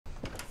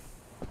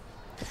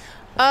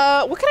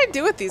What can I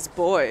do with these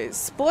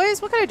boys?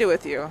 Boys, what can I do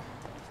with you?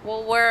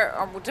 Well,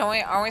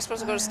 aren't we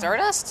supposed to go to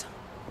Stardust?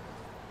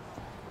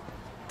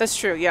 That's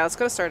true. Yeah, let's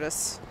go to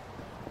Stardust.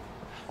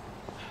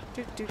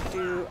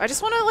 I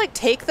just want to like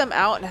take them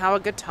out and have a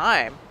good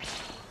time.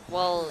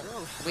 Well,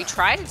 we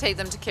tried to take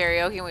them to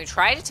karaoke and we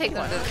tried to take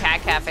them to the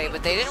cat cafe,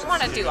 but they didn't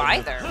want to do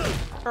either.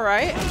 All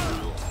right.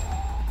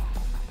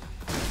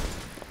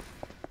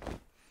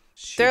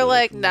 They're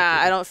like, nah,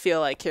 I don't feel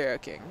like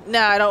karaoke.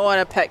 Nah, I don't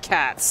want to pet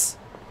cats.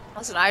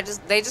 Listen,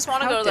 they just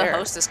want to go to the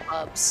hostess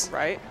clubs.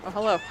 Right. Oh,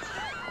 hello.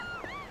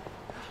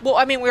 Well,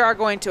 I mean, we are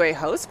going to a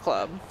host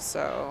club,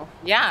 so.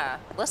 Yeah,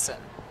 listen.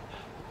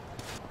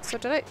 So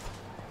did I?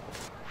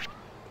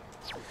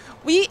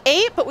 We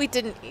ate, but we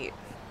didn't eat.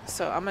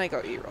 So I'm gonna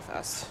go eat real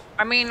fast.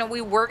 I mean,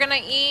 we were gonna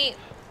eat,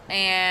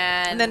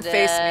 and then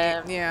face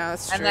meat. Yeah,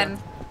 that's true. And then,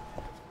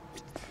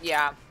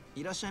 yeah.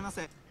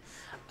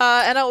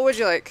 Anna, what would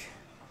you like?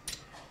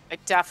 I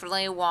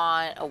definitely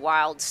want a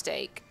wild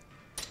steak.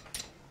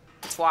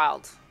 It's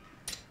wild.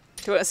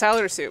 Do you want a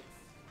salad or soup?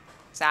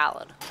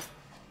 Salad.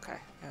 Okay,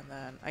 and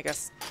then I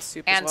guess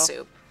soup and as well.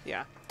 soup.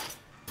 Yeah.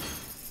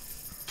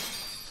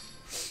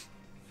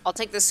 I'll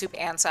take the soup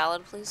and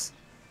salad, please.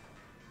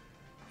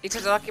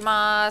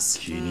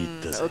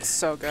 Itadakimasu. That looks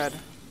so good.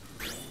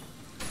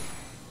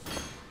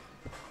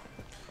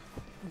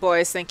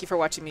 Boys, thank you for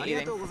watching me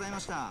eating.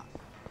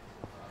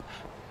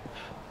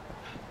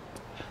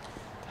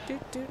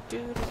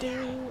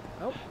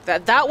 Oh,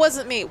 that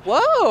wasn't me.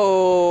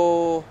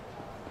 Whoa!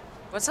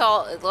 What's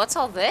all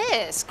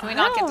this? Can we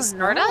not get to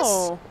Stardust?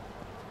 No.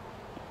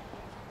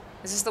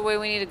 Is this the way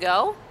we need to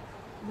go?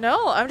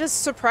 No, I'm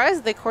just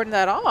surprised they cordoned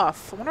that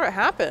off. I wonder what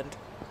happened.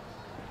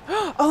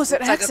 Oh, is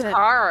it an accident?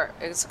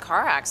 It's a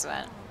car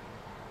accident.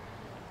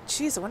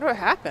 Jeez, I wonder what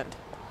happened.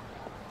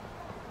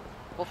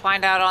 We'll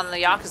find out on the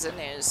Yakuza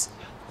news.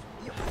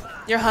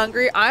 You're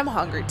hungry? I'm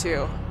hungry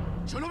too.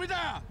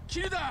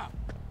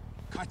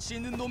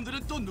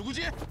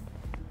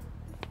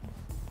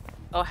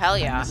 Oh, hell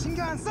yeah.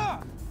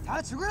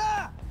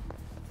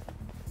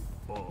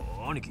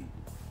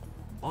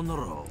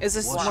 Is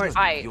this more?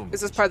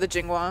 Is this part of the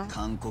Jinghua?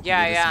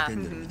 Yeah, yeah.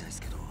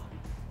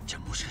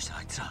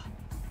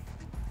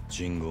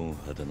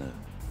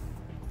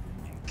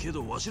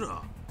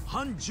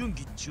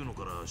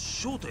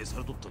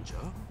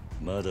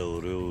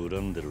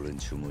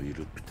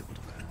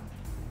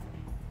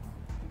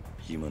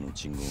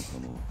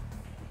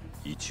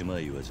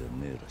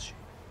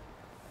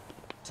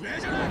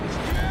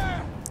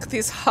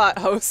 These hot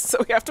hosts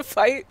that we have to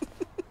fight.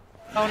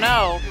 Oh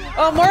no.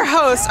 Oh, more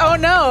hosts. Oh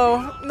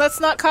no. Let's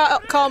not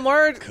call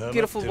more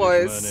beautiful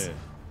boys.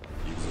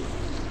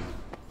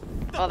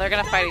 Oh, they're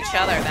gonna fight each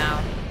other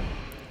now.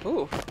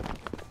 Ooh.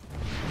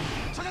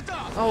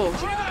 Oh.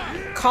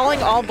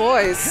 Calling all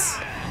boys.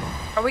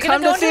 Are we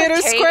gonna come to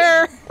Theater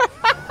Square?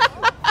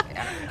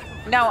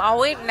 No,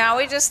 now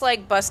we just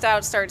like bust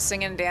out, start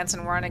singing and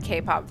dancing. We're on a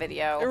K-pop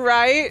video.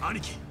 Right? Oh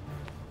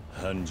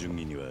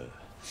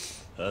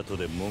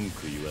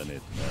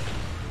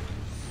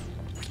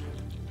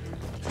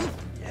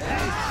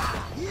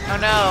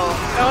no.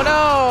 Oh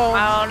no.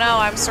 Oh no,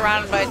 I'm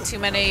surrounded by too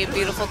many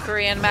beautiful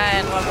Korean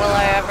men. What will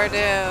I ever do?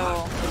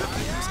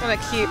 I'm just gonna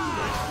keep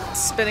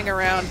spinning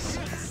around.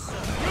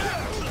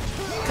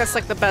 That's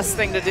like the best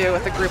thing to do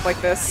with a group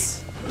like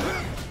this.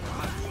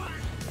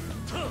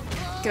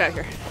 Get out of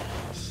here.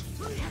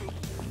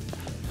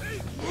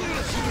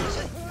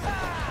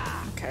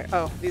 Okay,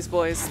 oh, these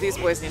boys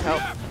need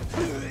help.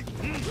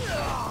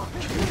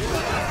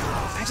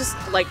 I just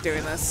like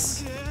doing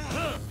this.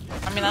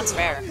 I mean, that's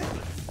fair.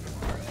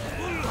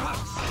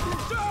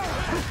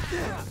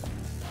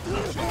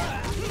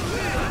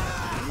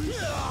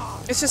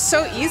 It's just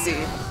so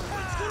easy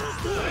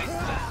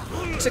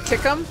to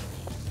kick them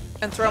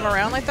and throw them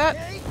around like that.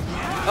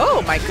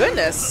 Oh my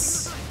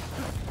goodness.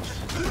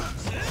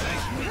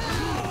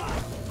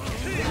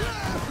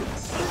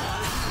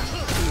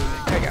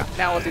 There we go.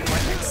 Now we'll do more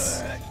things.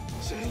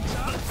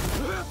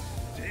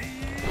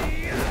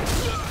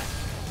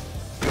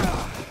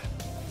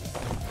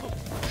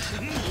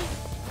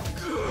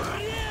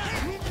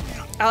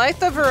 I like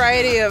the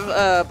variety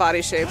of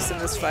body shapes in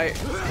this fight.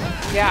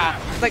 Yeah.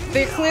 Like,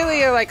 they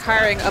clearly are, like,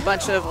 hiring a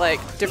bunch of,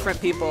 like,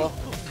 different people.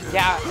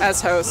 Yeah.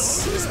 As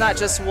hosts. It's not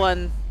just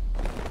one...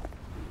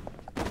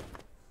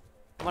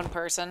 One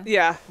person.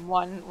 Yeah.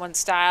 One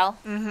style.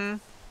 Mm-hmm.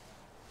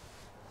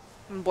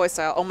 Boy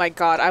style. Oh my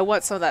god, I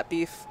want some of that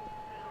beef.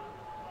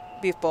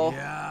 Beef bowl.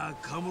 I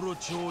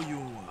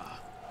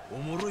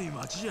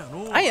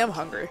am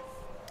hungry.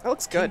 That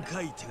looks good.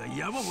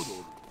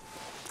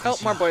 Oh,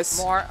 more boys.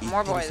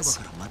 More boys.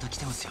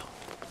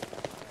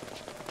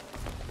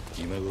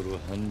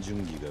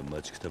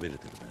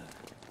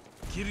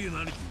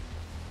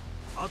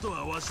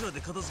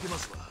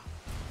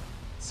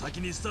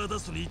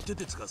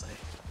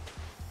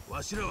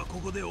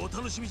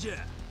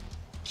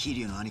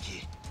 Kiryu の兄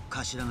貴、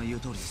頭の言う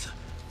通りです。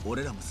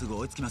俺らもすぐ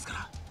追いつきますか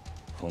ら。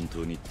本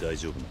当に大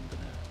丈夫なんだ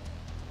な。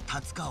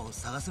達川を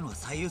探すのが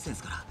最優先で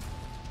すから。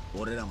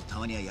俺らもた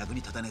まには役に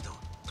立たねえと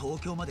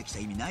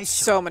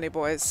So many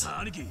boys.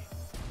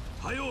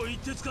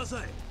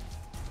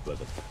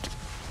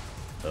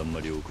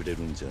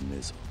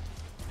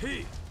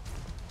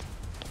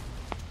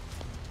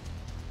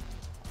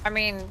 I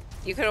mean,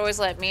 you could always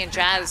let me and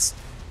Jazz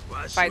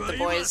fight the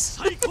boys.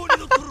 We'd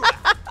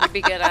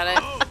be good at it.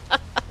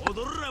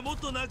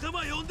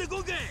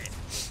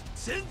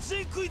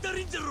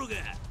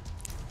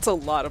 It's a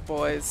lot of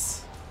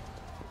boys.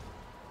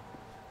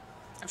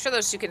 I'm sure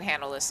those two can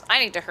handle this. I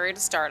need to hurry to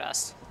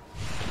Stardust.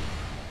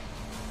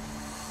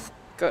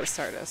 Go to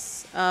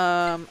Stardust.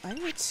 I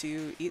need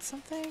to eat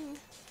something.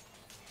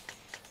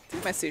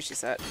 Eat my sushi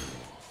set.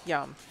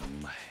 Yum.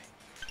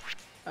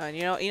 And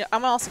you know,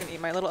 I'm also gonna eat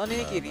my little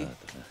onigiri.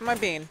 My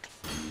bean.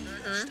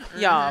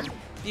 Yum.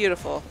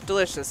 Beautiful.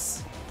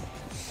 Delicious.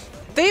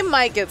 They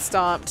might get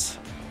stomped.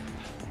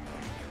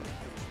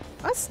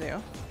 That's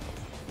new.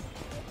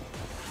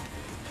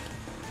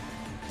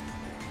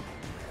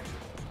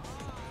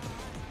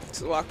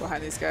 Just walk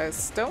behind these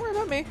guys. Don't worry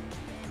about me.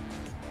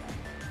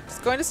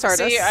 Just going to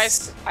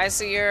Stardust. I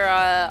see you're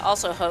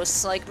also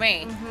hosts like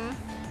me.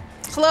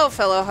 Hello,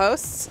 fellow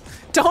hosts.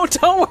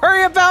 Don't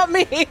worry about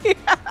me.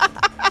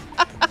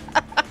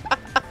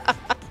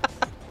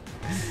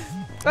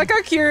 Like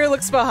how Kiryu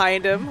looks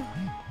behind him.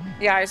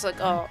 Yeah, I was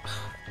like, oh,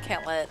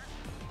 can't let.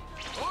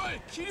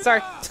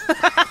 Sorry.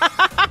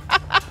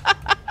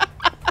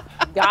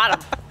 Got him.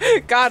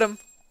 Got him.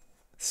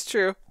 It's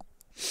true.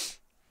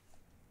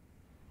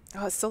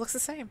 Oh, it still looks the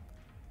same.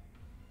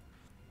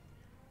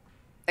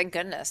 Thank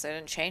goodness they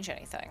didn't change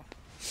anything.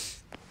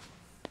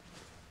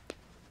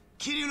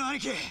 Kiryu no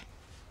aniki.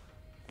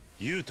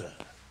 Yuta.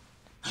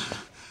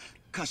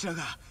 Kashira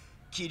ga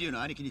Kiryu no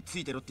aniki ni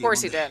tsuiteruっていうもん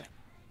で。 Of course he did.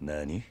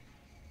 Nani?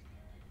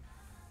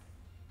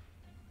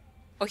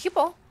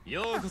 Ohipo.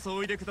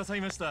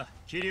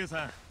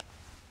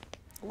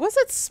 What's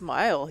that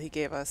smile he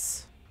gave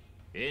us?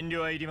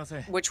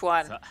 Which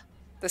one?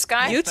 This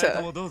guy?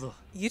 Yuta.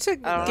 Yuta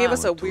gave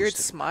us a weird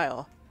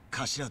smile.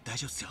 頭大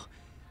丈夫っすよ。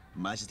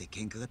マジで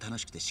喧嘩が楽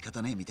しくて仕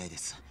方ないみたいで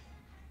す。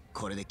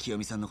これで清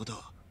美さんのことを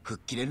吹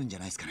っ切れるんじゃ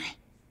ないですかね。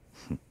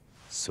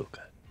そう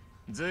か。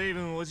ずいぶ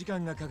んお時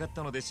間がかかっ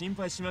たので心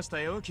配しました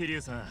よ、桐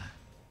生さん。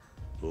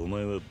お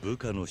前は部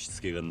下のし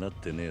つけがなっ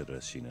てねえら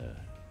しいな。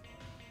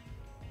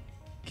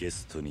ゲ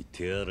ストに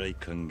手洗い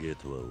歓迎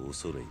とは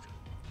恐れ入る。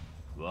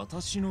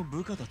私の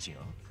部下たち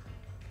が？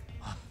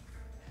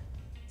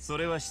そ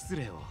れは失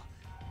礼を。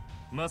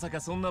まさ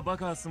かそんなバ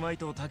カはすまい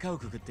と高を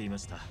くくっていま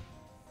した。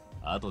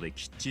後で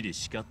きっちり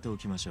叱ってお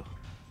きましょう。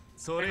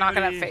それより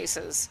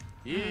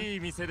いい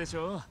店でし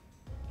ょ。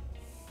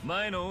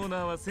前のオー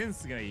ナーはセン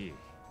スがいい。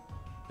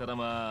ただ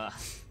まあ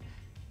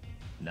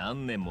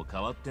何年も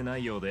変わってな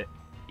いようで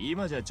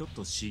今じゃちょっ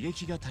と刺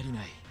激が足り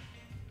ない。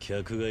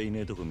客がいね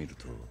えとこ見る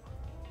と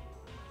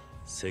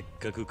せっ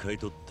かく買い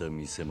取った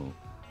店も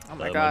あ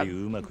まり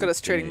うまくい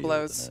ってねえようだ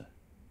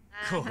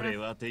な。これ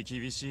は手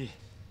厳しい。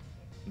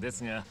で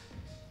すが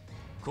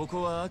こ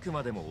こはあく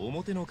までも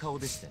表の顔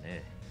でして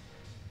ね。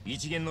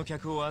一見の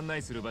客を案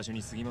内する場所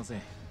に過ぎませ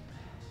ん。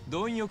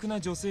貪欲な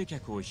女性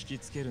客を引き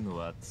つけるの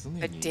は常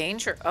に。A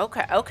danger.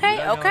 Okay.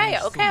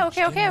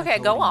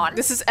 Go on.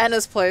 This is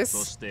Anna's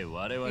place.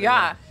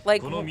 Yeah.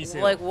 Like what? I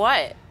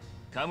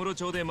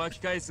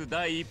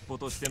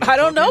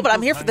don't know, but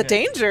I'm here for the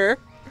danger.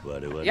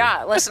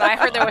 Yeah. Listen, I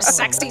heard there was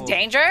sexy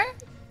danger.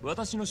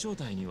 私の正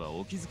体には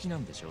お気づきな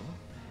んでしょう。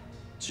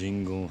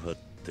人言派っ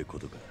てこ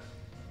とか。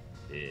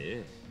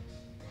ええ。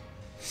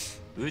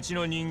うち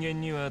の人間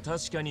には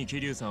確かに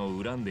桐生さん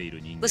を恨んでいる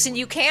人間。Listen,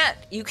 you can't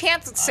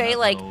say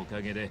like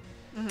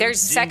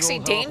there's sexy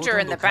danger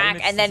in the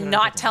back and then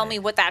not tell me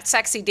what that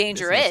sexy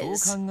danger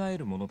is. そう考え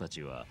る者た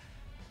ちは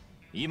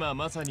今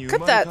まさに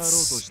Look at that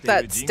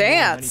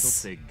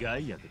stance.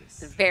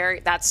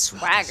 That's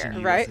swagger,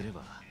 right?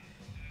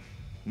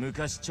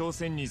 昔朝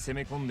鮮に攻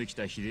め込んでき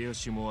た秀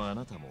吉もあ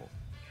なたも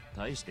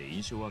大して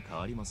印象は変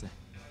わりません。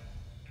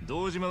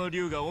堂島の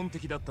竜が恩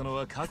敵だったの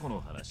は過去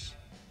の話。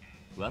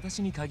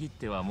私に限っ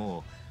ては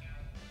も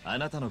うあ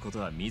なたのこと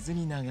は水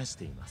に流し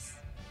ています。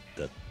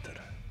だったら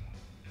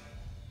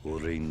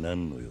俺に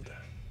何の用だ。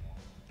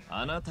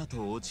あなた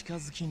とお近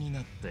づきに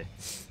なって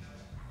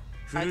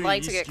古い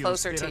意識を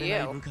捨てられな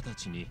い部下た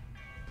ちに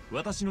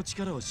私の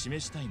力を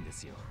示したいんで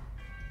すよ。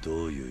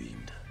どういう意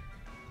味だ。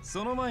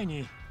その前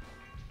に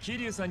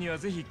桐生さんには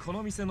ぜひこ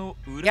の店の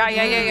裏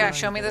Yeah.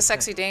 Show me the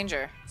sexy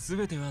danger. す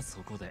べてはそ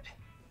こで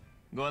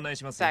ご案内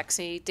します。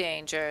Sexy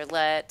danger.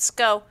 Let's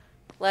go.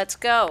 Let's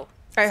go.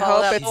 I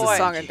hope it's a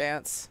song and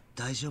dance.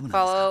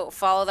 Follow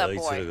that あい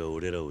つら boy. が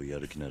俺らをや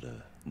る気なら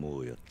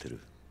もうやって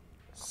る。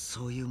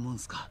そういうもん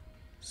すか。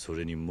そ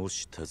れにも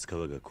し達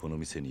川がこの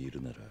店にい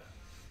るなら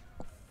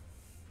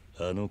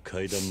あの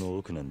階段の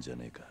奥なんじゃ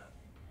ねえか。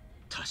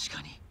確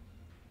かに。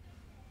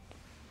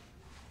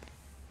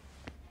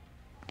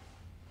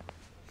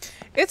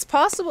It's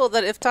possible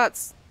that if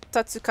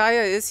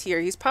Tatsukaya is here,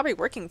 he's probably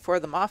working for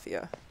the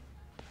mafia.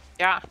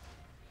 Yeah.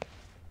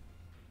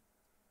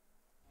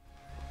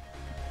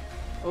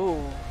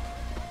 Oh.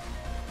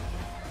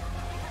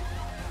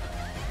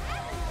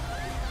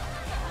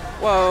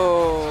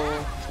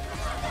 Whoa.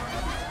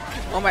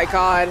 Oh my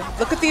god.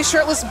 Look at these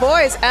shirtless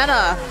boys.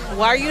 Anna,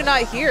 why are you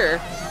not here?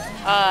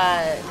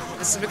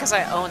 This is because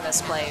I own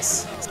this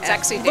place.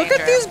 Sexy danger. Look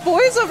at these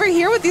boys over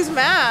here with these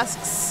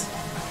masks.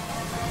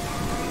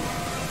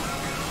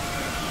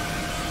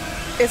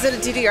 Is it a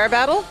DDR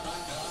battle?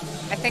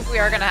 I think we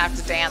are gonna have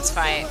to dance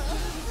fight.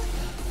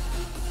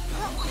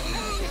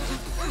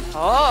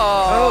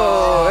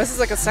 Oh. Oh, this is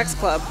like a sex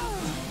club.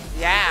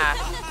 Yeah.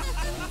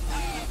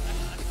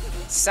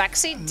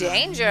 Sexy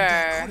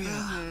danger.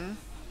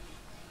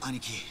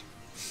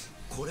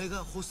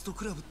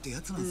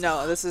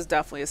 No, this is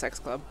definitely a sex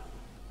club.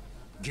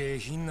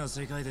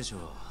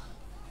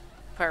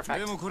 Perfect.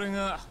 でもこれ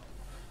が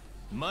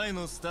前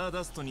のスター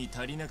ダストに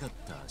足りなかっ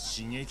た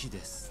刺激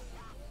です。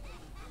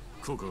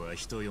ここは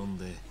人呼ん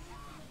で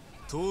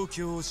東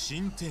京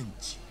新天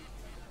地。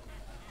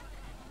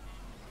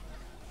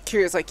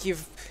Kiryu's like,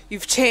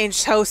 you've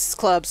changed house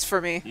clubs for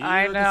me.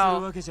 I know. 言い訳す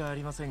るわけじゃあ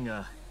りません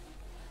が、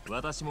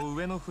私も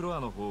上のフロア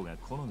の方が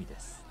好みで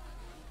す。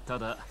た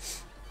だ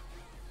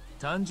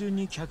単純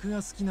に客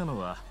が好きなの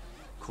は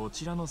こ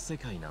ちらの世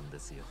界なんで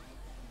すよ。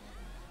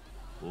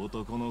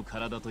男の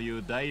体とい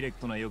うダイレク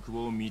トな欲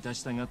望を満た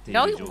したがっている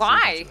女性たちは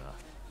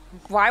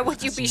Why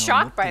would you be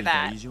shocked by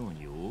that? 以上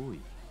に多い。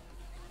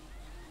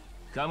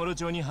カムロ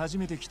町に初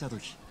めて来た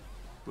時、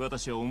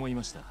私は思い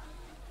ました。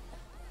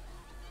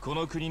こ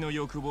の国の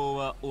欲望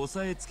は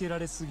抑えつけら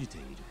れすぎて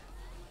いる。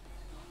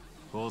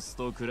ホス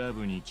トクラ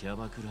ブにキャ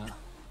バクラ、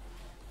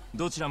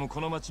どちらもこ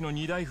の町の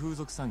二大風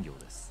俗産業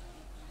です。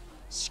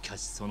しか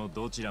しその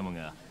どちらも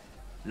が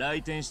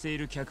来店してい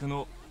る客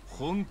の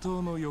本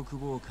当の欲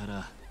望か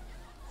ら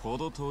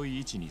程遠い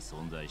位置に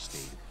存在してい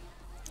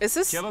る。Is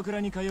this キャバク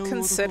ラに通う男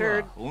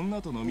considered は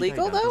女と飲みたい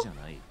だ legal け though? じゃ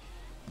ない。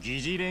疑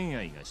似恋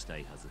愛がした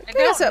いはず。I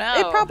Yes, don't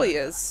it know.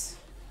 probably is.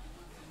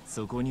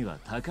 そこには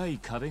高い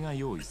壁が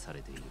用意さ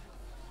れている。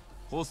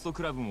ホスト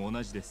クラブも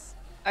同じです。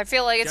 I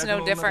feel like it's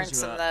no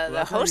difference in the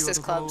hostess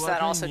clubs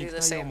that also do the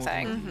same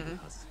thing.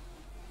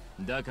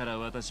 だから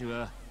私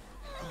は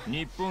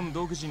日本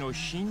独自の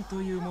品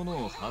というも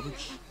のを省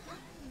き、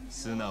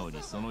素直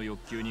にその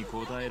欲求に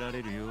応えら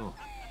れるよう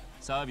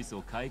サービス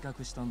を改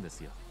革したんで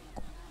すよ。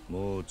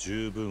もう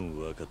十分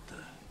分かっ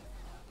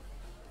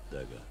た。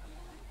だが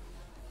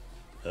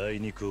あい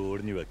にく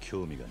俺には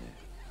興味がね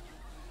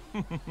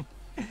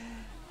え。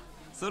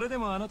それで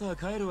もあなたは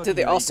帰るわ Do け they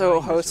にはいかないでし also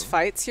ょ。 host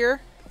fights here?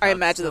 I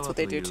imagine that's what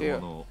they do 達川 too. という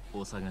ものを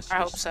お探しでした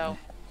I ね hope so.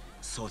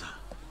 そうだ。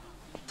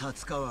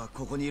達川は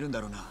ここにいるんだ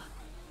ろうな。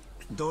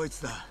ドイ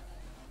ツだ。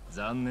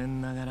残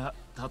念ながら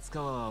達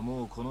川は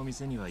もうこの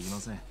店にはい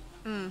ません。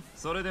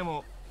それで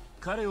も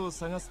彼を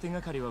探す手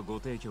がかりはご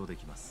提供で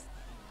きます。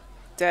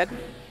 Dead?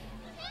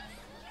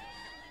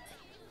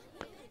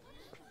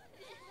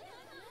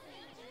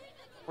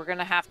 We're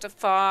gonna have to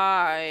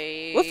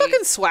fight. What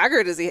fucking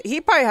swagger does he?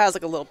 He probably has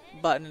like a little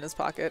button in his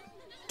pocket.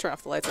 Turn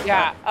off the lights. Like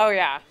Yeah. that. Oh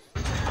yeah.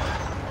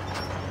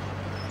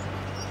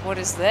 What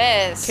is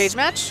this? Cage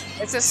match?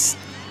 It's just.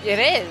 It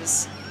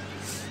is.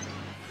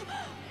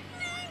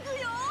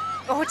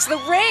 Oh, it's the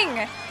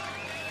ring.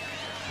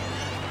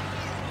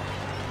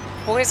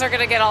 Boys are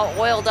gonna get all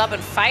oiled up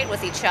and fight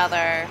with each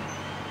other. But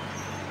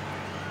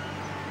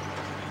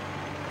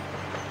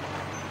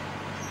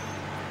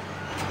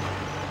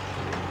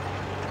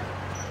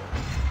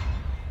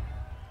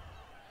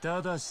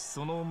ただし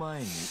その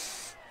前に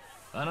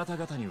あなた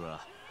方に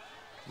は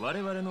我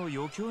々の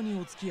余興に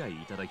お付き合い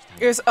いただきたい。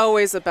 There's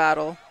always a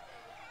battle.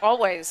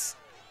 Always.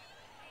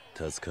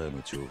 達川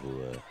の情報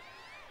は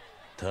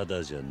た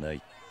だじゃない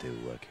って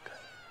わけか。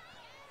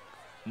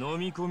飲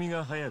み込み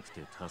が早く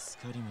て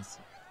助かります。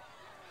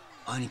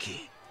兄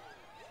貴、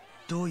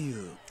どう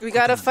いう We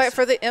gotta fight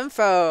for the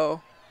info.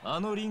 あ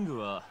のリング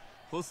は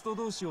ホスト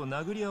同士を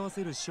殴り合わ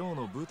せるショー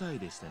の舞台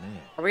でしてね。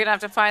 Are we gonna have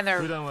to find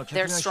普段は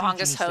their 客がひいきに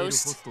strongest しているホ host?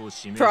 ストを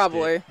指名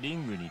Probably. してリ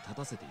ングに立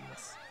たせていま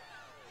す。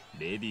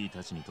レディー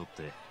たちにとっ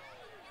て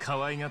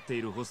可愛がって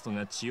いるホスト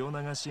が血を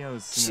流し合う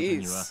姿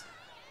には Jeez.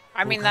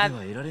 I mean 他 that. で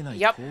は得られない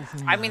Yep. 興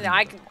奮 I がある mean, のだ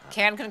I とか。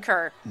 can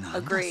concur. なんだ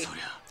Agree. そ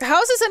りゃ。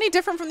 How is this any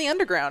different from the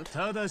underground?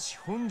 ただし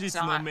本日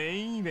のメ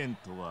インイベン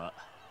トは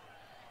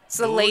It's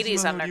the ladies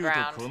堂島の竜と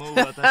underground. この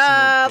私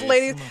の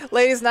Ladies,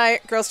 デスマッチ ladies'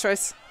 night, girls'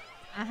 choice.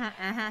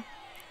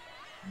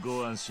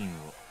 ご安心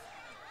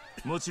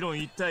を。もちろん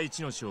1対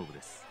1の勝負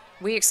です。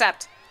 We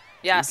accept.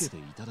 受 Yes. けて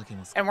いただけ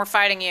ますか。 And we're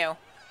fighting you.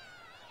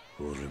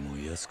 俺も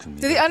安く見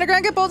Did the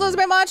underground get bulldozed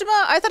by Majima?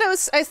 I thought it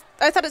was.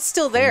 I thought it's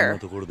still there.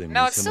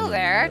 No, it's still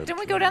there. Didn't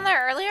we go down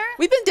there earlier?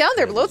 We've been down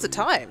there loads of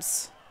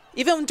times,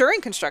 even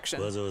during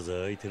construction. わざわざ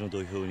相手の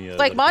土俵に上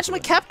が Like ることは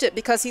Majima kept it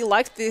because he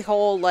liked the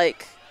whole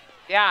like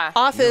Yeah.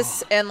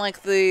 office and like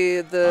the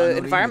あのリ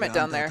ングで environment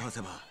down あんた there. を倒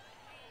せば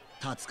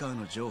達川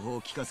の情報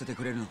を聞かせて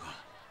くれるのか。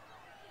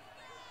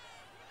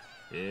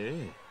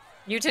え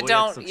え。 Yuta, Oh,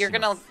 don't. yeah,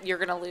 you're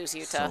gonna lose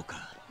そ Yuta. う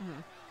か。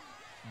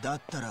だ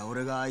ったら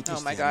俺が相手 Oh し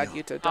て my やる God,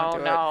 よ。 Yuta, don't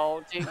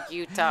Oh do it. no,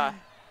 dude, Yuta.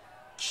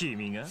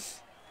 君が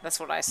That's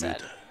what I ユー said.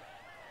 タ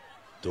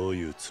どう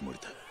いうつもり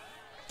だ。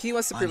 He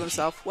wants to prove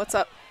himself. What's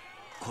up?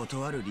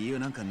 断る理由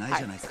なんかない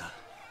じゃないですか。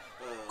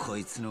こ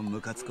いつの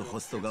ムカつくホ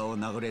スト顔を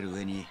殴れる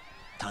上に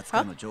達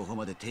川の情報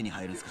まで手に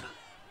入るんすか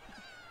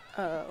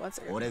ら。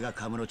俺が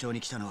カムロ町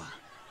に来たのは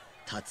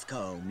達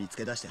川を見つ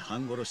け出して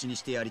半殺しに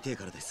してやりてえ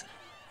からです。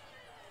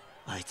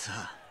あいつ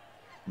は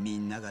み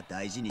んなが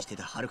大事にして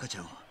たはるかち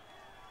ゃんを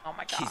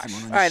傷物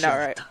にしや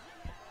がった。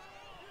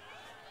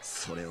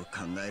それを考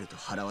えると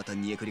腹渡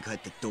煮えくり返っ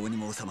てどうに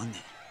も収まんね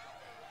え。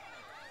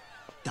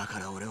だか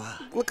ら俺は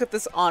Look at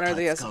this honor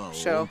they 達川を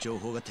追う情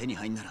報が手に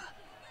入んなら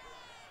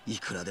い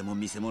くらでも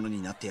見せ物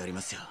になってやり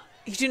ますよ。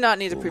 You do not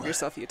need to prove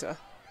yourself, Yuta.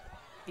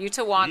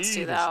 Yuta wants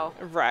to though.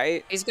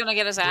 Right. He's gonna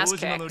get his ass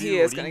kicked. He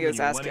is gonna get his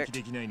ass kicked.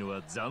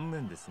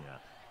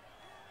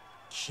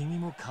 君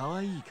も可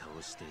愛い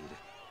顔している。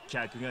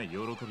客が喜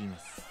びま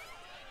す。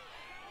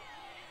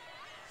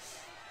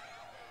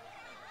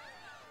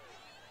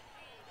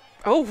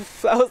Oh,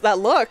 that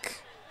look.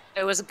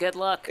 It was a good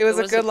look. It was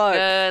a good look.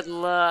 Good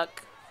look.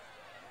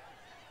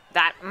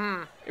 That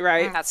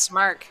right. That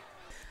smirk.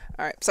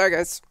 All right, sorry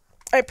guys.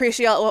 I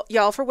appreciate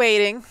y'all for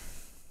waiting.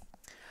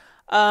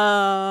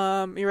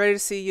 You ready to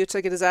see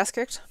Yuta get his ass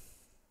kicked?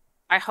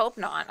 I hope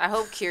not. I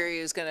hope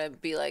Kiryu is gonna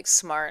be like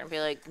smart and be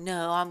like,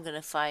 "No, I'm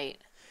gonna fight."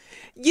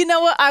 You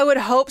know what? I would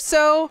hope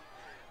so,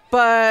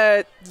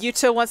 but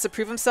Yuta wants to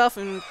prove himself,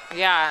 and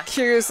yeah,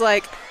 Kiryu's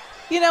like,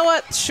 you know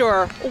what?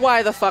 Sure.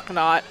 Why the fuck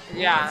not?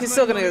 Yeah. He's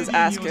still gonna get his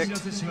ass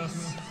kicked.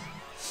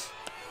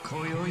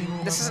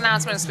 This is an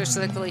announcement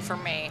specifically for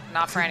me,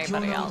 not for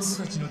anybody else.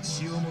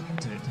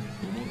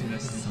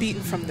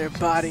 Beaten from their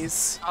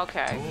bodies.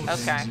 Okay.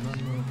 Okay.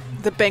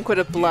 The banquet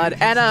of blood.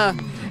 Anna,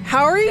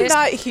 how are you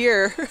not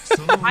here?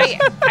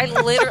 I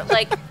literally,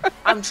 like,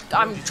 I'm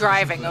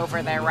driving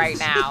over there right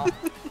now.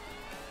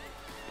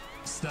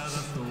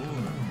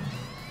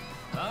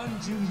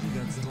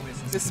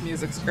 This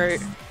music's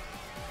great.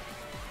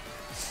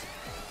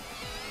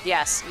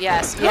 Yes,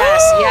 yes,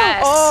 yes,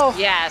 yes, oh.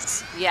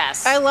 yes,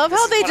 yes. I love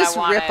how they just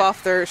rip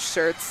off their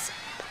shirts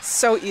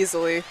so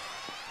easily.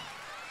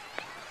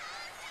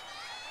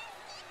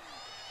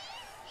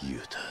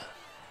 Yuta.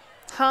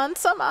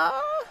 Han-sama.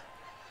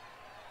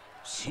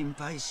 I'm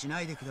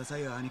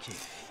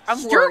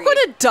You're worried.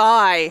 gonna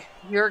die.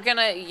 You're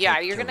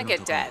gonna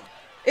get dead.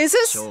 Is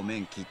this? Oh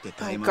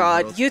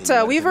god,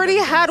 Yuta, we've already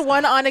had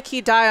one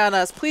Aniki die on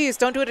us. Please,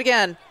 don't do it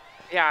again.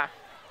 Yeah.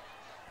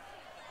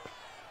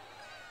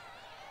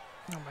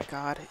 Oh my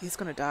god, he's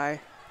gonna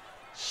die.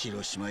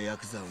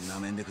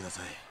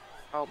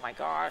 Oh my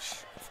gosh.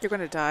 You're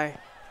gonna die.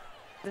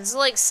 This is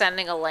like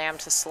sending a lamb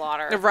to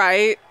slaughter.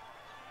 Right?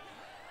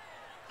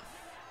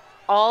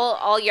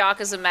 All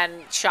Yakuza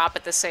men shop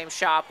at the same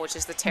shop, which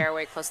is the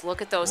Tearaway Close.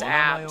 Look at those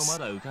abs.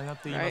 Right?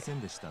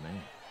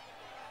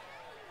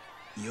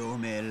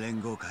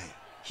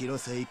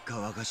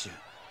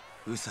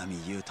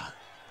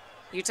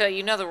 Yuta,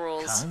 you know the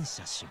rules.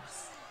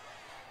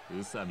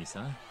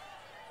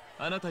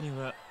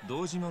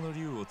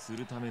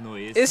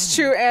 It's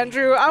true,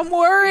 Andrew. I'm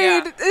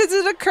worried. Yeah. Is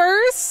it a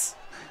curse?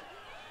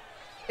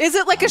 Is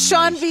it like a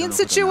Sean Bean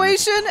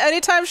situation?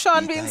 Anytime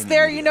Sean Bean's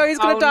there, you know he's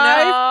gonna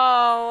die?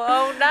 No.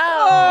 Oh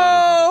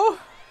no! Oh!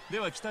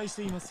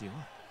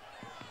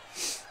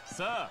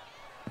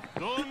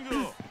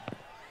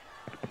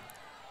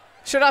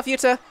 Shut off,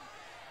 Yuta.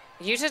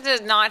 Yuta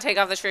did not take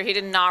off the shirt. He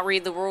did not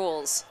read the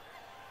rules.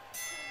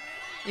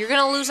 You're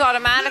gonna lose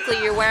automatically.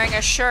 You're wearing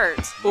a shirt.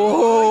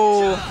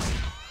 Oh.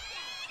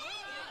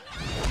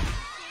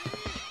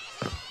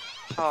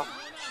 Oh.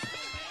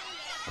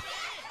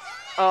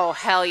 Oh,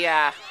 hell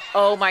yeah.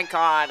 Oh my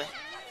god.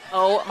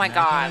 Oh my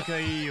god.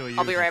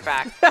 I'll be right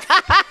back.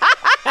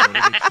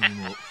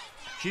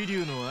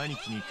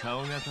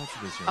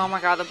 Oh my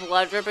god, the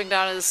blood dripping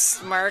down his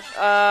smirk.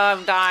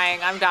 I'm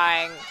dying. I'm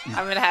dying.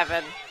 I'm in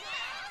heaven.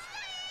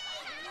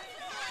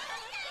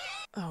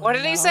 Oh, what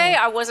did he say?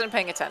 I wasn't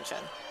paying attention.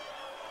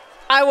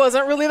 I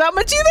wasn't really that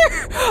much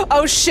either.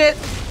 Oh shit.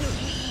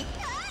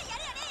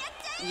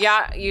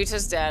 Yeah,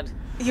 Yuta's dead.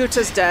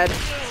 Yuta's dead.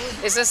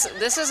 This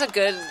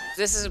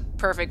is a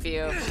perfect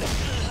view.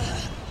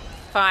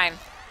 Fine.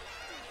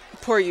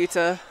 Poor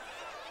Yuta.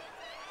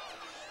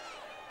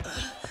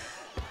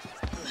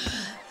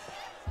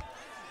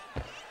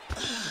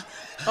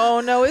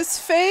 Oh no, his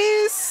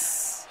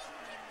face.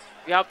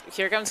 Yep,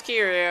 here comes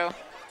Kiryu.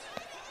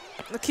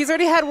 Look, he's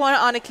already had one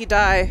Aniki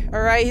die.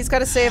 Alright, he's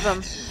gotta save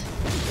him.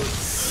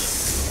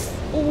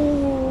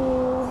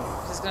 Ooh.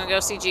 He's gonna go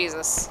see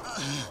Jesus.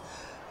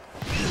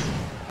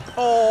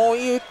 Oh,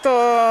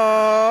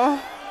 Yuta.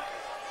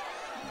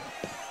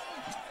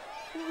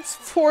 This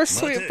poor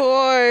sweet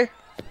boy.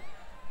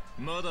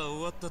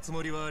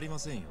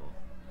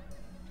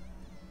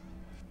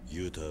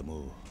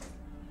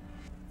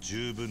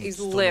 He's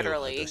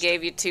literally, he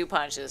gave you 2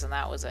 punches and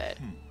that was it.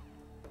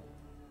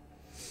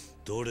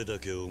 どれだ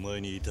けお前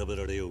にいたぶ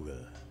られようが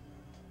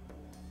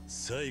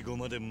最後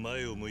まで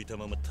前を向いた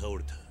まま倒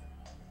れた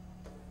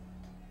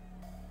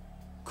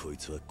こい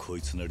つはこ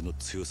いつなりの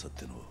強さっ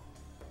てのを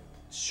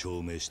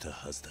証明した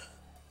はずだ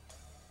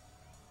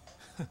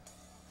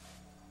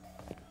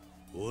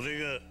俺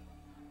が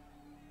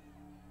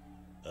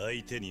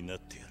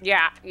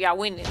Yeah,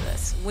 we knew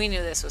this. We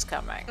knew this was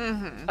coming.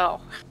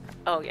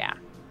 Oh yeah.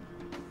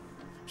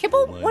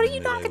 Kibble, what are you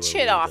knocking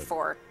shit off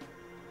for?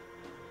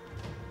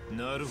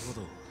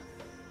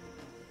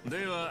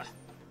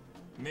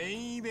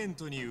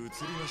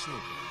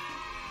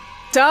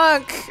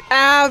 Dunk!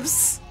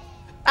 Abs!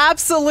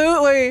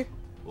 Absolutely!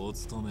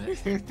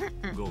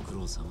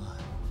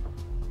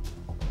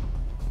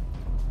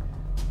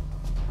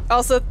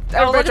 Also,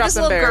 everybody look at drop this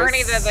them little bears.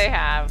 gurney that they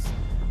have.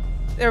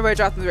 Everybody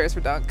drop them bears for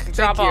Dunk.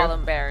 Drop Thank all you.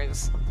 them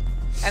bears.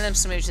 And them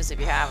smooches if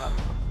you have them.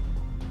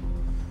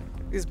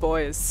 These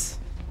boys.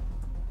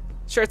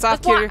 Shirts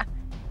off, Look, Kiryu.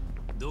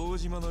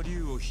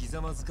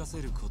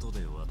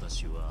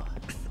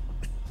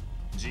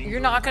 You're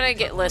not gonna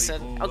get.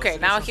 Listen. Okay,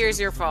 now here's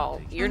your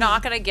fault. You're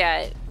not gonna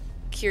get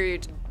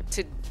Kiryu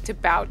to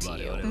bow to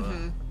you.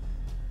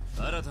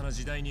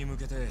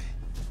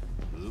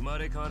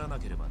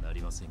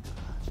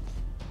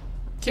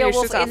 Yeah,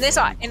 well,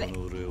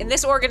 in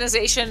this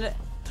organization,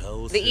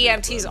 the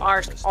EMTs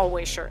are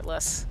always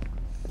shirtless.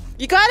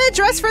 You gotta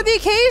dress for the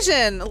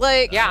occasion.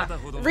 Like, Yeah.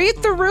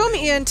 read the room,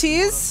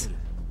 EMTs.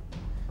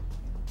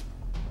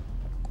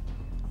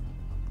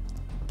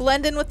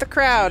 Blend in with the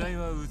crowd.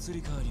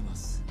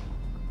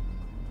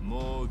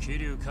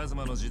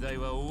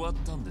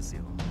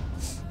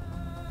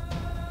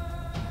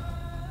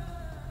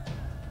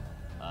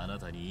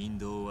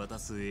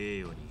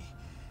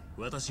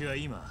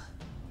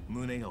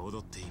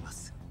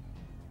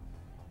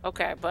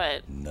 Okay,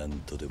 but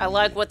I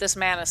like what this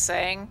man is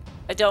saying.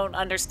 I don't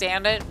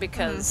understand it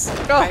because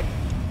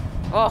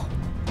Oh,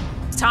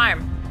 it's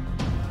time.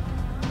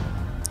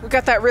 we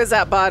got that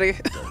Rizat body.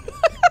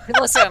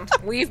 Listen,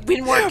 we've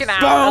been working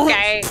out,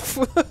 okay?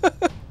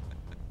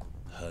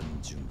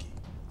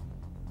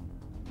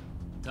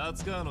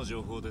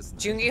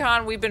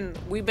 Jungi-han, we've been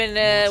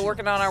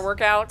working on our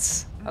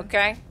workouts,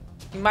 okay?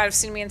 You might have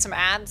seen me in some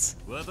ads.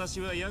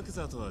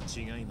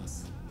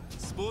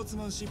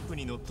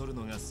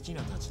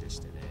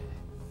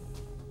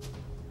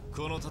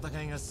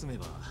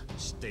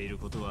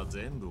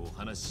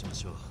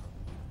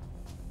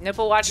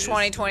 Nipple Watch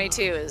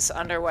 2022 is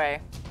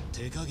underway.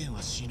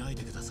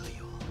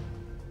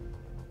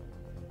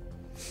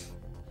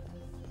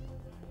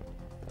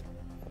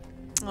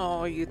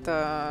 Oh,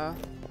 Yuta.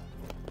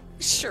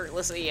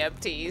 Shirtless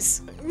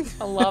EMTs.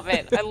 I love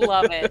it. I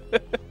love it.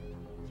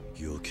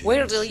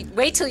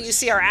 Wait till you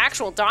see our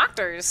actual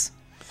doctors.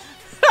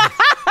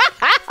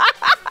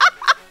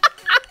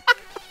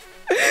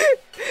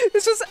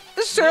 It's just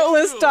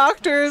shirtless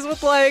doctors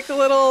with like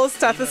little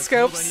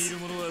stethoscopes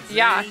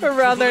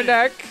around their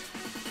neck.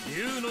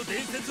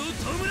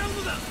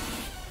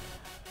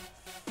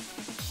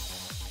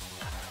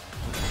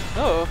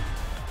 Oh.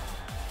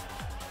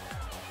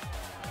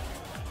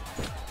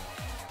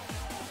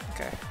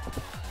 Okay.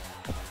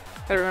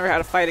 Gotta remember how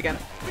to fight again.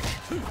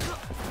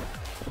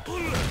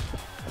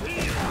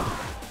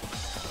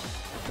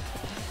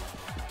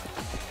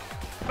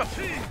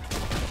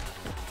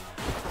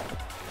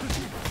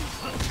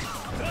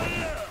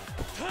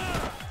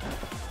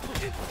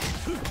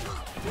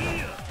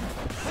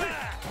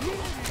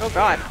 Oh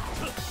god.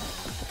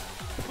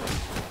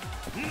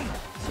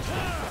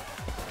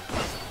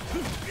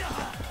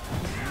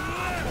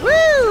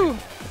 Woo!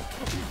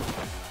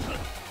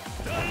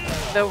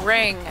 The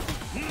ring.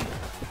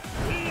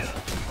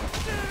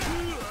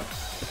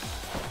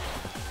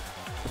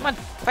 Come on,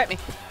 fight me.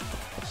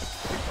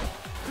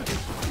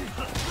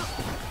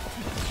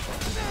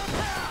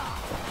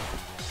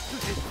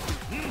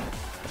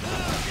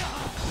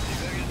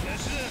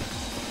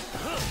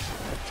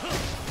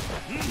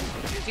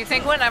 Do you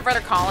think whenever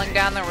they're calling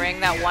down the ring,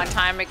 that one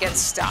time it gets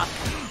stuck?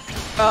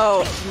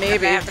 Oh, maybe.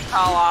 They have to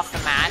call off the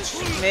match?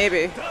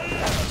 Maybe.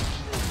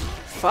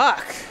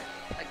 Fuck.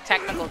 Like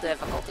technical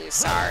difficulties,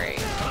 sorry.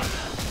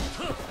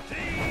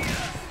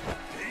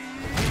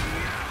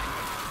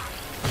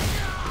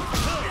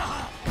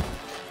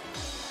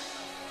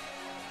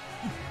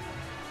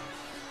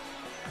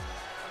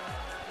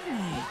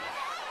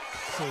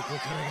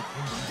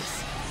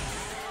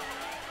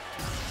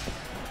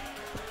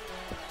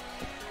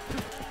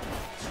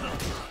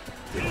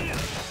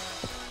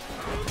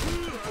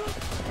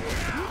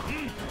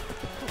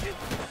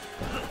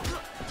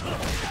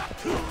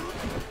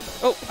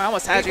 Oh, I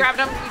almost had you. You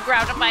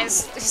grabbed him by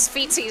his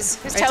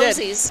feetsies, his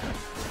toesies.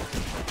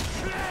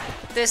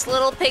 This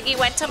little piggy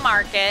went to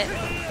market.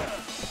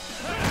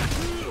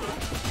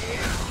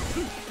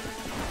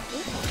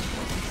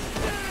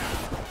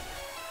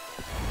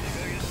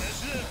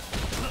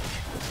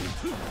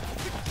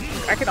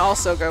 I can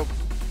also go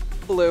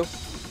blue.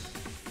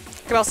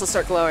 I can also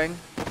start glowing.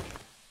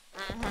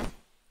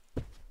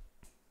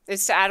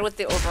 It's to add with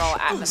the overall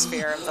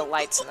atmosphere of the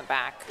lights in the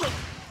back.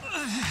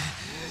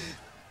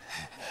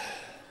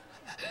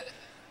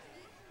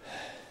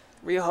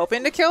 Were you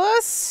hoping to kill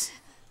us?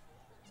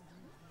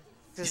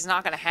 This is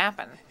not gonna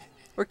happen.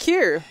 We're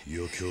Kiryu.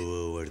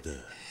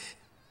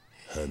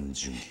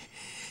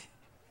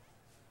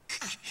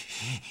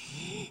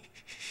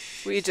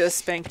 We just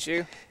spanked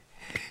you.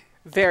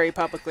 Very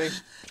publicly.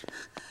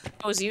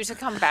 Oh, is Yuta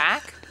come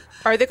back?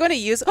 Are they going to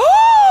use...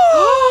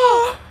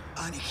 Oh!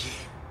 兄貴。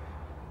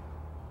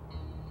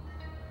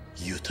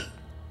ユタ。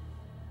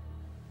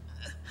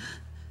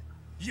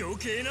余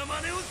計な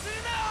真似をする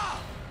な。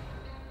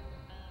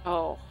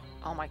 Oh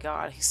my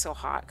god, he's so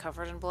hot,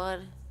 covered in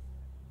blood.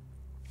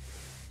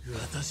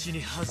 私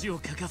に恥を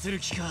かかせる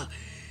気か。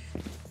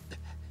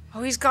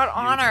 Oh, he's got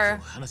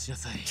honor.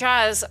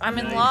 Jazz, I'm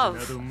in love.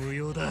 など無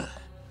用だ。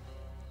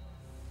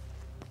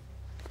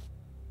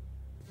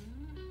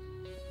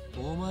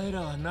お前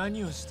らは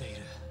何をしてい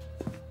る？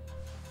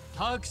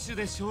拍手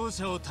で勝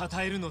者を称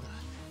えるのだ。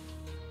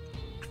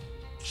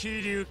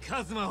桐生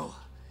一馬を、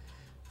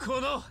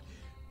この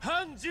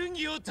反順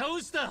義を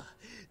倒した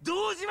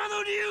堂島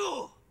の竜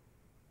を。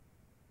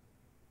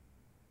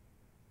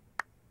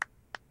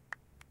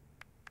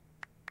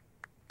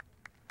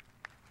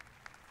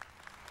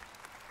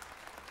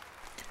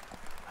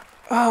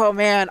 Oh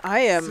man,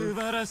 I have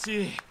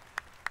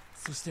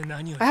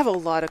a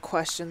lot of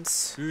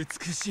questions.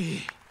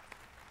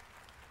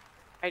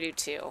 I do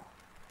too,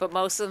 but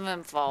most of them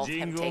involve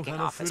him taking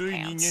off his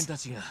pants.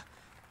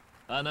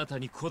 あなた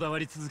にこだわ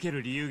り続け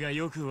る理由が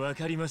よくわ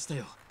かりました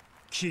よ、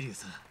桐生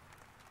さん。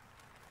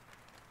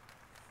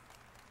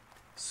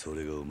そ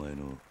れがお前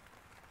の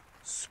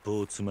ス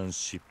ポーツマン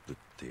シップっ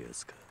てや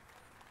つか。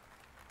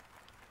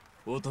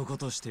男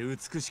として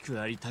美しく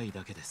ありたい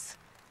だけです。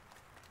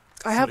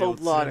 I have a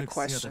lot of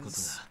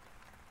questions.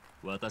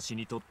 私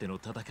にとっての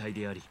戦い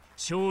であり、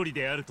勝利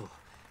であると。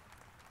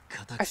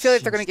 I feel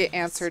like they're going to get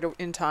answered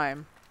in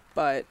time,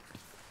 but...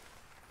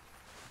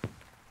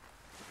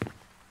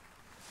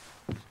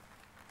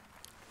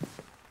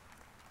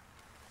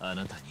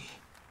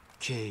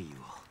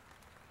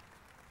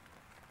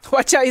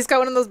 Watch out, he's got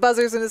one of those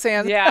buzzers in his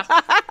hand. Yeah.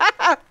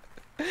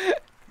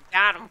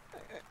 Got him.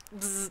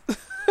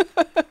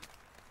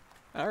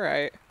 All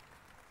right.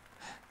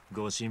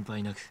 ご心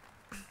配なく。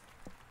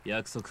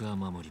 約束は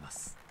守りま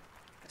す。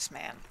 This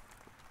man.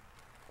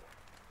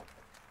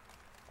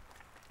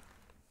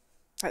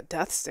 That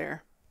death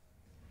stare.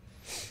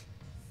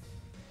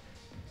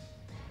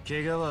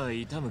 怪我は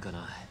痛むか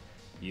な、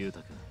裕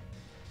太君。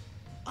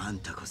あん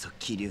たこそ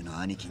桐生の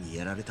兄貴に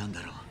やられたん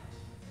だろ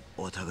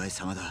う。お互い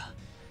様だ。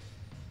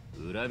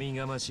恨み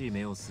がましい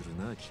目をする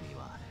な、君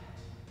は。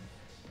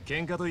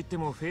喧嘩と言って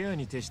もフェア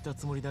に徹した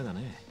つもりだが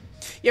ね。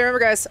 Yeah, remember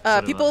guys,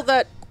 people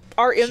that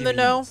are in the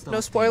know, no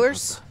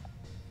spoilers.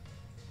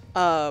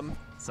 I'm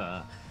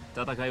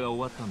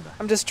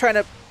just trying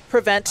to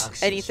prevent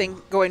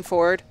anything going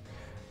forward.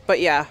 But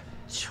yeah.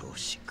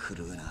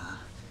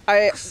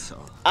 I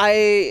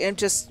am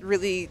just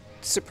really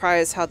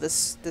surprised how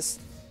this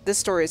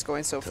story is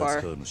going so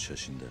far. Oh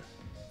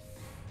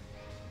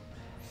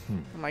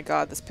my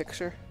god, this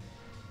picture.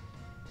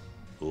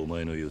 I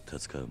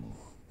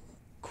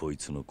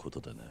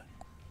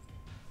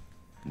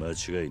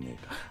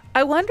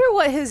wonder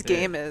what his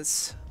game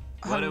is.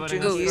 Hang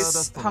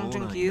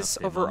Joong-gi's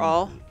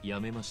overall.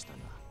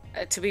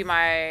 To be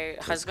my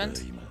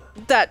husband?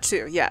 That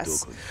too,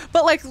 yes.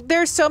 But like,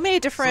 there's so many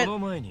different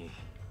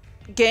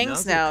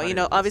gangs now. You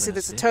know, obviously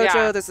there's the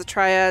Tojo, there's the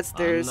Triads,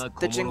 there's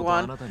the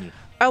Jingwan.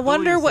 I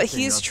wonder what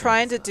he's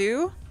trying to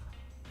do.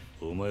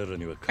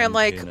 And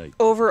like,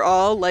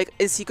 overall, like,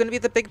 is he going to be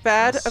the big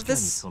bad of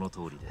this?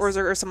 Or is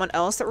there someone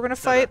else that we're going to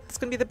fight that's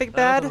going to be the big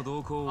bad?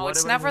 Oh,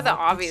 it's never the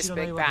obvious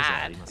big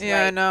bad.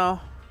 Yeah, I know.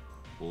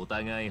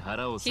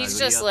 He's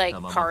just like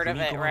part of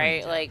it,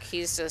 right? Like,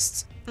 he's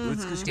just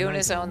doing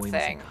his own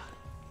thing.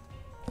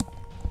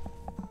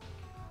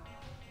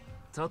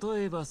 Are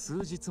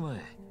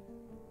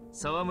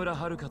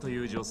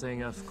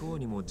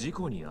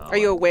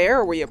you aware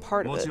or were you a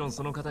part of it? I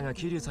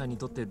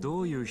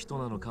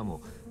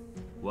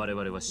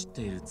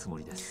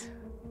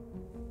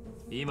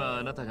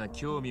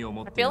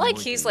feel like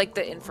he's like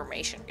the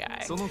information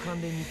guy.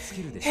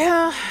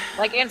 Yeah.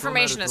 Like,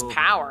 information is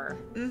power.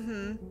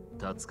 Mm-hmm.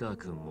 達川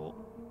君も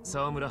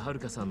沢村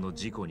遥さんの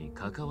事故に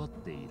関わっ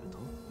ていると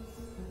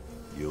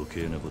余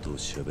計なことを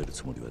調べる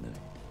つもりはない。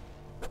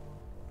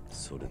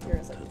それとも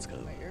達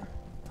川、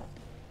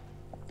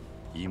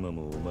今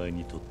もお前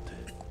にとって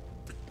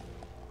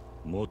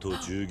元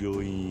従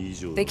業員以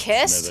上のつな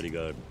がり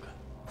があるのか。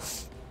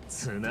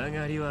つな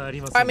がりはあ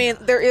りません。I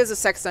mean, there is a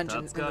sex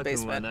dungeon in the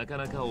basement. I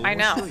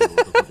know.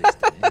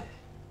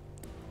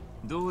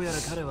 どうやら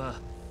彼は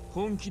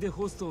本気で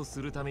ホストを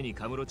するために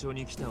カムロ町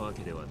に来たわ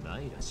けでは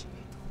ないらしい。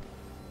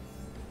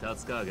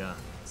達川が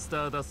ス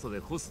ターダストで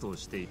ホストを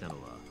していたのは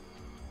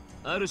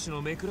ある種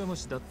の目くらま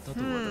しだったと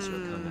私は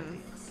考えてい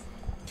ます。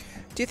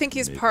Do you think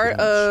he's part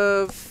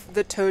of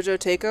the Tojo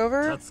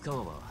takeover?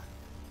 Tatsukawa?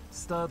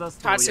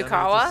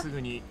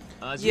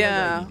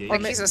 Yeah. Or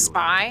maybe he's a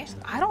spy?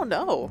 I don't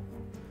know.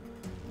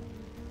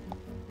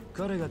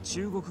 彼が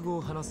中国語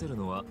を話せる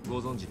のはご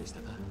存知でした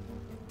か？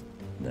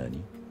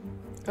何？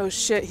 Oh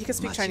shit, he can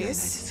speak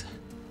Chinese?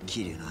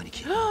 桐生の兄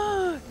貴。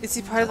Is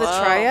he part of the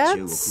Triads? 中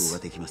国語が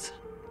できます。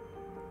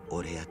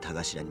俺や田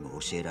頭にも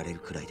教えられる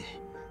くらいで。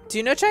Do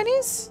you know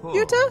Chinese,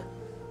 Yuta?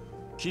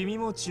 君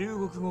も中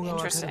国語が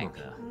わかるのか？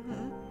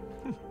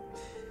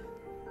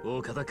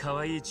大方可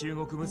愛い中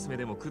国娘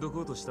でも口説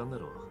こうとしたんだ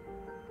ろう。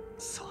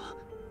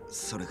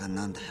それが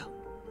なんだよ。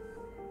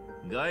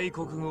外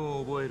国語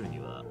を覚えるに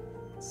は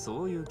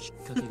そういうきっ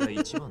かけが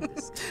一番で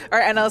す。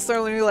Alright, and now let's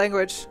learn a new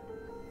language.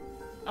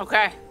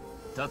 Okay.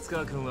 達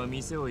川君は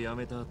店を辞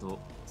めた後、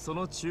そ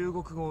の中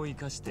国語を生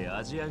かして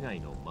アジア街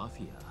のマフ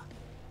ィ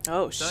ア、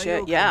 Oh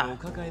shit, yeah. お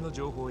抱えの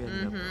情報屋にな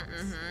ったのです。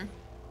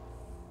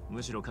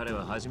むしろ彼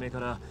は初めか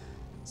ら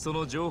そ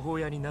の情報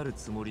屋になる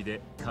つもり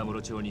でカム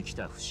ロ町に来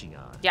た節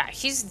がある。Yeah,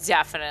 he's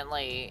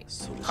definitely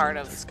part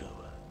of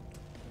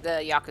the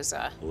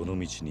Yakuza. 尾道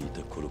にい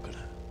た頃から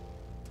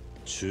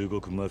中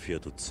国マフィア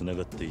とつな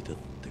がっていたっ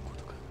てこ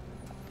とか。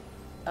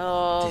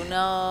Oh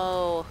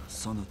no.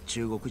 その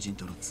中国人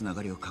とのつな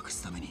がりを隠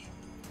すために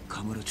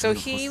カムロ So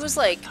he was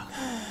like,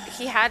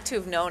 he had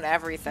to have known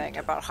everything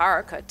about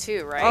Haruka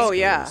too, right? Oh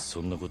yeah.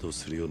 そんなことを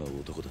するような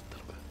男だった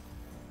のか。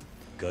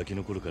ガキ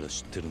の頃から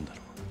知ってるんだろ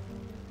う。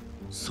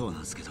そうな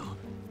んですけど、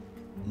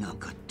なん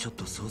かちょっ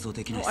と想像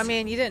できない。 I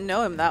mean, you didn't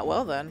know him that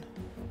well then.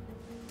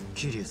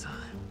 桐生さん、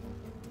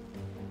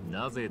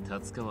なぜ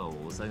達川を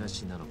お探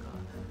しなのか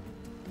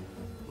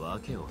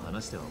訳を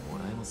話してはも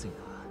らえませんか。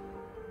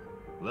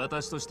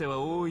私としては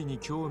大いに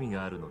興味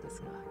があるので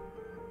すが。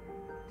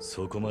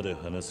そこまで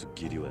話す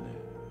義理はね。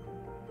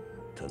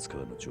達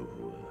川の情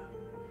報は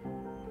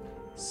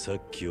さ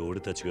っき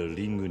俺たちが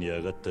リングに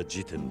上がった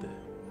時点で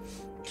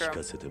聞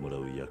かせてもら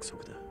う約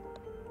束だ。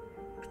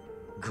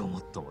ごも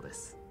っともで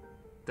す。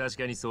確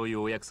かにそうい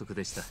うお約束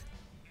でした。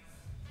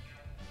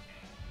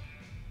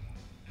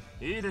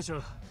いいでしょ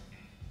う。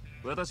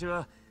私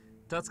は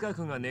達川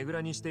君がねぐ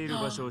らにしている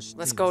場所を知ってい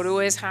ます。 Let's go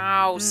to his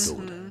house.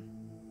 どうだ。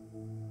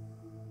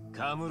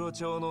カムロ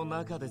町の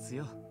中です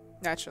よ。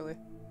 Naturally.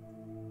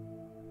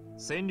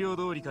 占領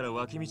通りから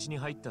脇道に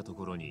入ったと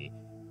ころに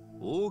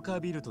大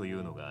岡ビルとい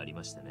うのがあり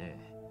ましてね。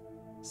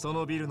そ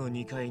のビルの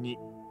2階に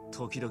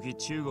時々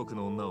中国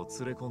の女を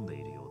連れ込んで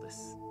いるようで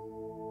す。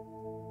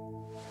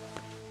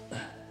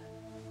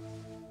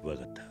わ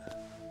かった。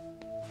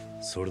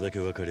それだけ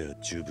分かりゃ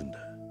十分だ。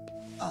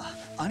あ、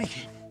兄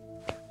貴。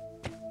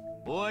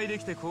お会いで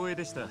きて光栄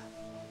でした。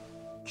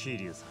桐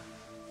生さん。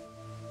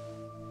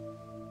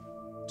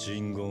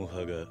鎮魂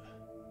派が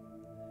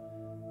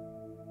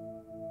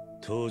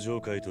東上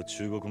会と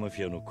中国マフ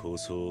ィアの抗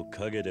争を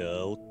陰で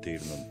煽ってい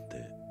るなん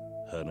て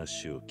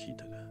話を聞い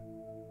たが。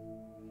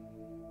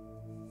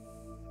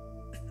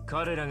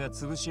彼らが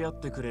潰し合っ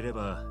てくれれ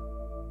ば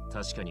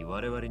確かに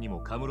我々にも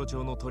カムロ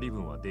町の取り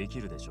分はで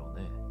きるでしょう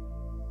ね。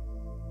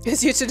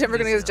Is Yucha never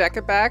gonna get his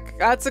jacket back?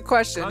 That's a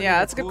question. Yeah,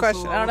 that's a good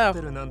question. I don't know.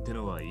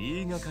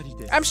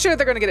 I'm sure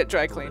they're gonna get it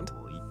dry cleaned.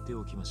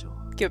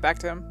 Give it back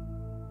to him.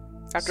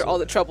 After all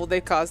the trouble they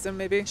caused him,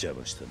 maybe. 邪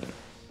魔したな。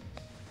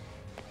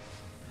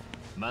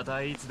ま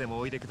たいつでも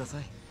おいでくださ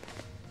い。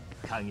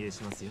歓迎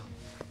しますよ、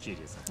桐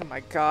生さん。Oh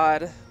my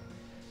god.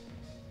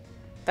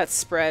 That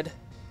spread.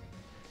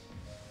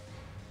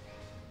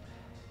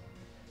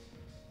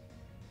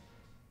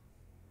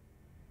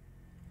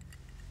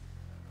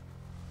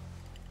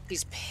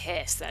 He's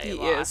pissed that he He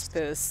lost. is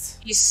pissed.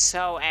 He's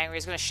so angry.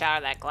 He's gonna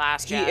shatter that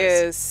glass. He Jazz.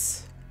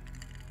 is.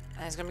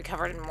 And he's gonna be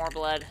covered in more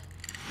blood.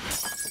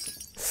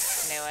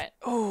 Knew it.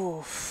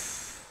 Oh.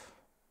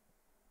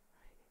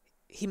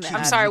 He mad.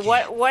 I'm sorry.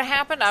 What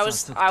happened? I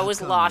was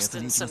lost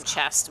in some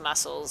chest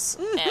muscles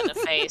and a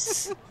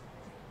face.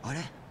 Oh,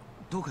 he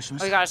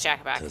got his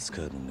jacket back. 達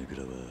川のねぐ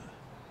らは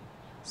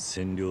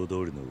占領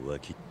通りの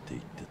脇って言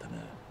ってた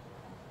な。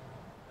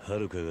は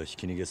るかがひ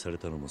き逃げされ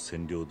たのも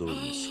占領通りの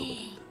そばだっ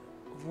た。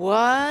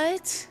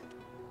What?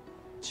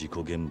 事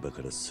故現場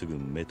からすぐ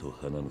目と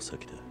鼻の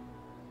先だ。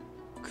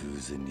偶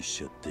然にし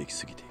ちゃでき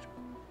すぎている。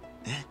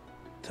え？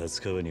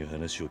達川に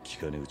話を聞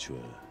かねうちは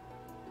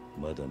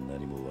まだ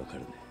何もわから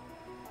ね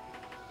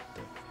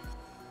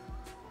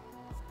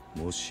え。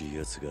もし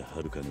奴が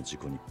はるかの事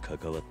故に関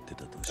わって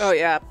たとして。Oh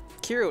yeah,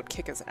 Kiryu would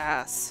kick his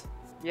ass.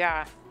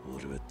 Yeah.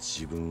 俺は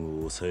自分を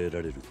抑え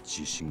られる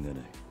自信が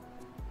ない。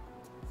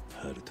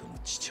ハルトの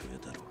父親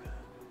だろうが。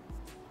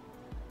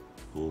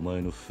お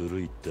前の古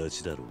いダ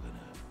チだろうが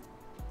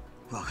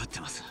な。分かって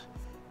ます。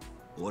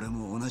俺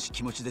も同じ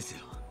気持ちですよ。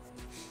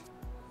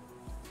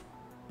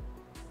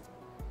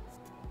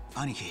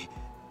兄貴、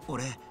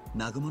俺、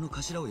南雲の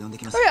頭を呼んで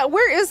きます。Oh yeah,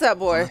 where is that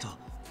boy?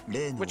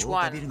 Which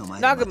one?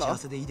 Nagumo.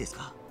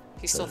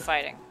 He's still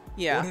fighting.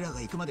 Yeah. 俺ら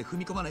が行くまで踏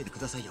み込まないでく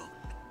ださいよ。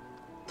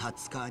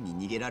達川に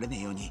逃げられね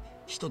えように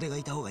人手が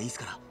いた方がいいです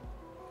から。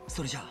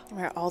それじゃあ。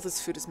Man, all this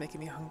food is making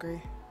me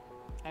hungry.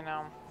 I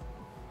know.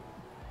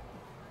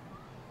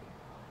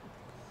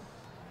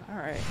 All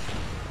right.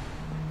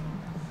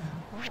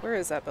 Where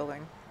is that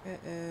building? It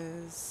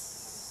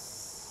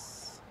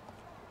is.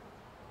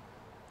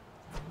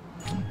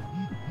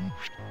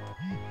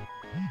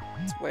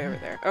 It's way over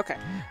there. Okay.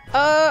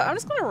 I'm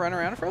just gonna run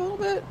around for a little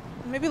bit.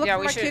 Maybe look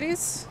for my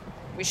kitties.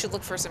 We should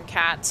look for some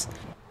cats.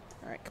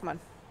 All right, come on.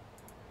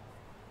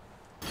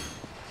 All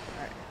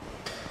right.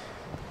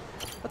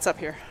 What's up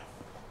here?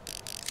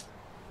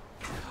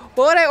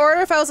 What would I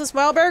order if I was a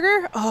smile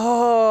burger?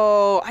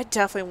 Oh, I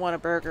definitely want a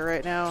burger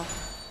right now.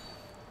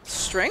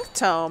 strength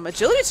tome,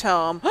 agility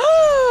tome.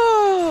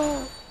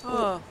 Oh.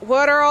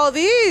 What are all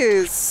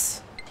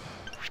these?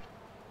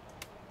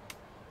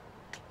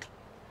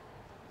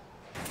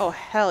 Oh,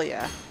 hell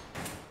yeah.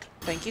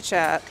 Thank you,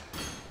 chat.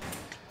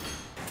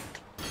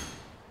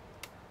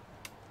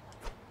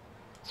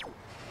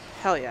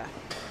 Hell yeah.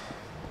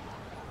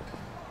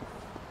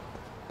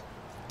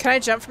 Can I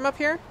jump from up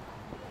here?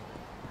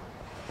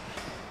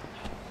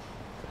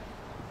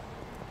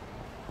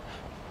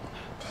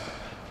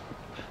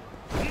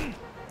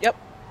 Yep.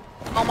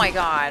 Oh my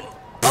god.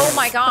 Oh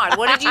my god,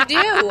 what did you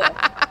do?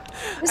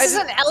 This is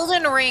an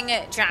Elden Ring,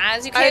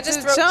 Jazz. You can't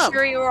just throw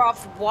Kiryu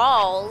off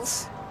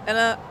walls. And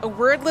a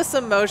wordless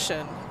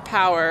emotion.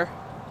 Power.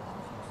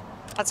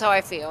 That's how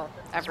I feel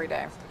every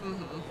day.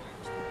 Mm-hmm.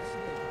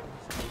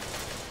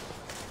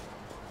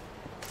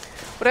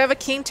 Would I have a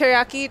king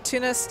teriyaki,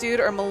 tuna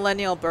stewed, or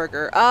millennial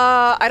burger?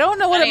 I don't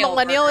know what a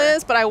millennial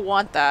is, but I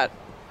want that.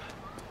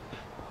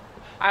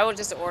 I would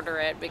just order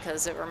it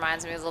because it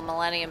reminds me of the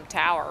Millennium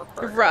Tower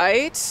burger.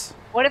 Right?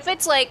 What if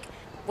it's like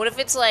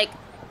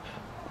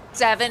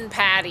 7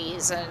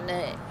 patties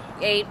and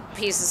 8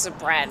 pieces of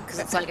bread because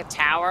it's like a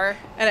tower?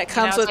 And it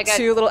comes with like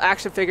 2 little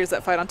action figures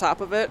that fight on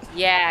top of it?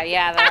 Yeah,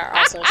 yeah, that are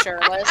also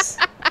shirtless.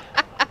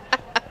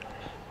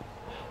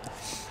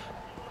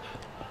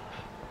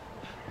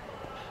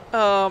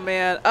 Oh,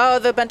 man. Oh,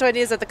 the bento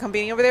idea is at the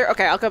convenience over there?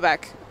 Okay, I'll go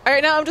back. All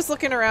right, now I'm just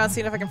looking around,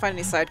 seeing if I can find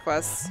any side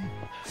quests.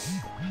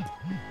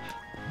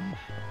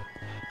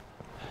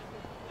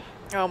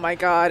 Oh my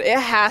god. It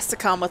has to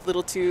come with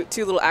two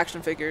little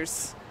action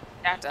figures.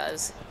 That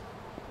does.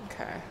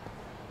 Okay.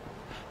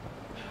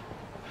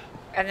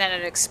 And then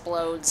it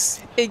explodes.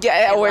 It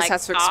always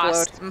has to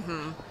explode.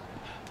 Mm-hmm.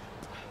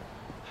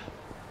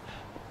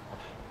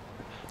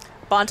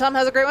 Bontom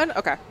has a great one?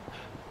 Okay.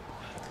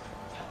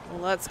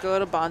 Let's go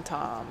to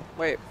Bontom.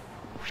 Wait.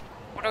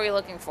 What are we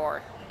looking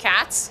for?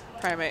 Cats?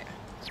 Primate.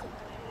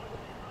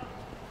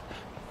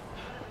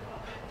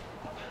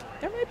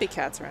 There might be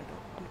cats around.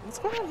 What's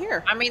going on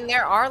here? I mean,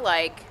 there are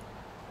like...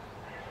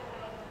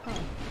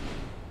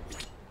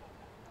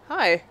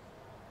 Hi.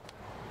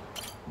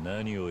 What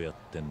are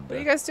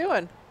you guys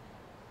doing?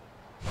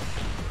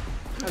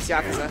 That's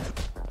Yakuza.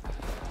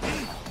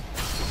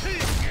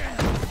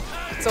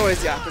 It's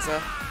always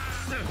Yakuza.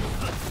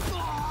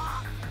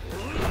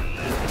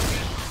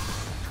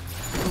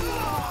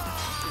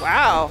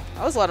 Wow,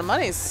 that was a lot of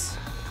monies.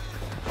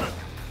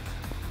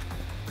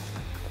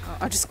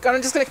 I'm just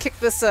gonna kick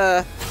this.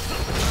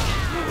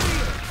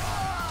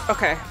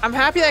 Okay, I'm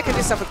happy that I can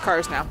do stuff with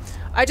cars now.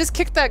 I just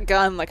kicked that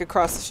gun like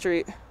across the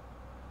street.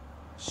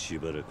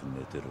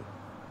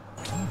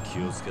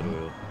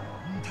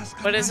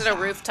 But is it a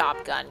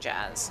rooftop gun,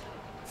 Jazz?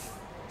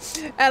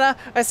 And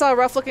I saw a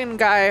rough-looking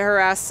guy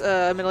harass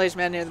a middle-aged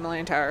man near the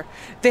Millennium Tower.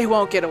 They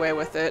won't get away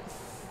with it.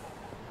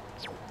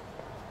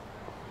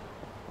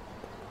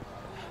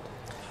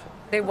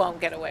 They won't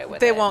get away with it.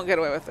 They won't get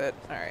away with it.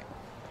 All right.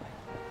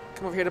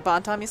 Come over here to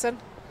Bontom, you said?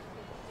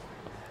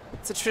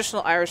 It's a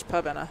traditional Irish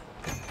pub, Anna.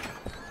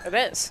 It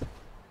is.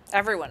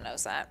 Everyone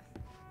knows that.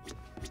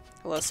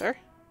 Hello, sir.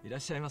 いらっ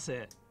しゃいま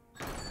せ.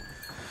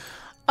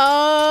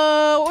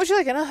 What would you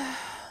like, Anna?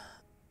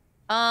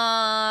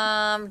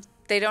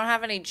 They don't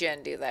have any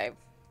gin, do they?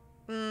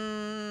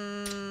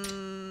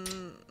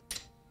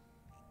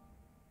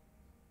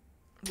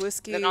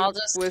 Whiskey. Then I'll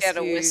just get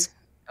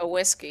a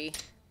whiskey.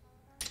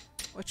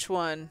 Which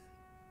one?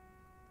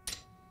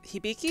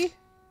 Hibiki?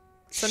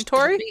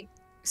 Suntory?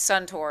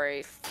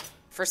 Suntory.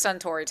 For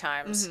Suntory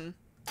times. Mm-hmm.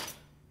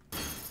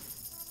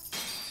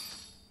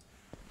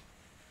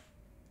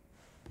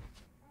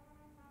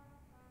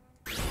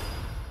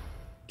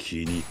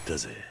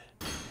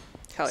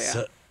 Hell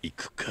yeah.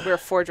 We're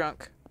 4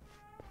 drunk.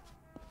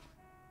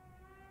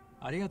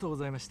 ありがとうご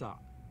ざいました.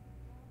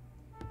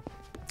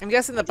 I'm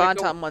guessing the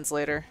Bontom one's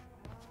later.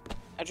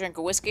 I drink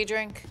a whiskey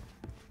drink.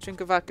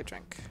 Drink a vodka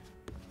drink.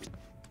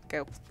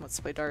 Okay, let's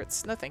play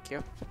darts. No, thank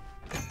you.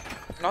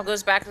 It all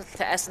goes back to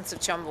the essence of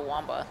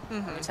Chumbawamba,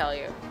 let me tell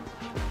you.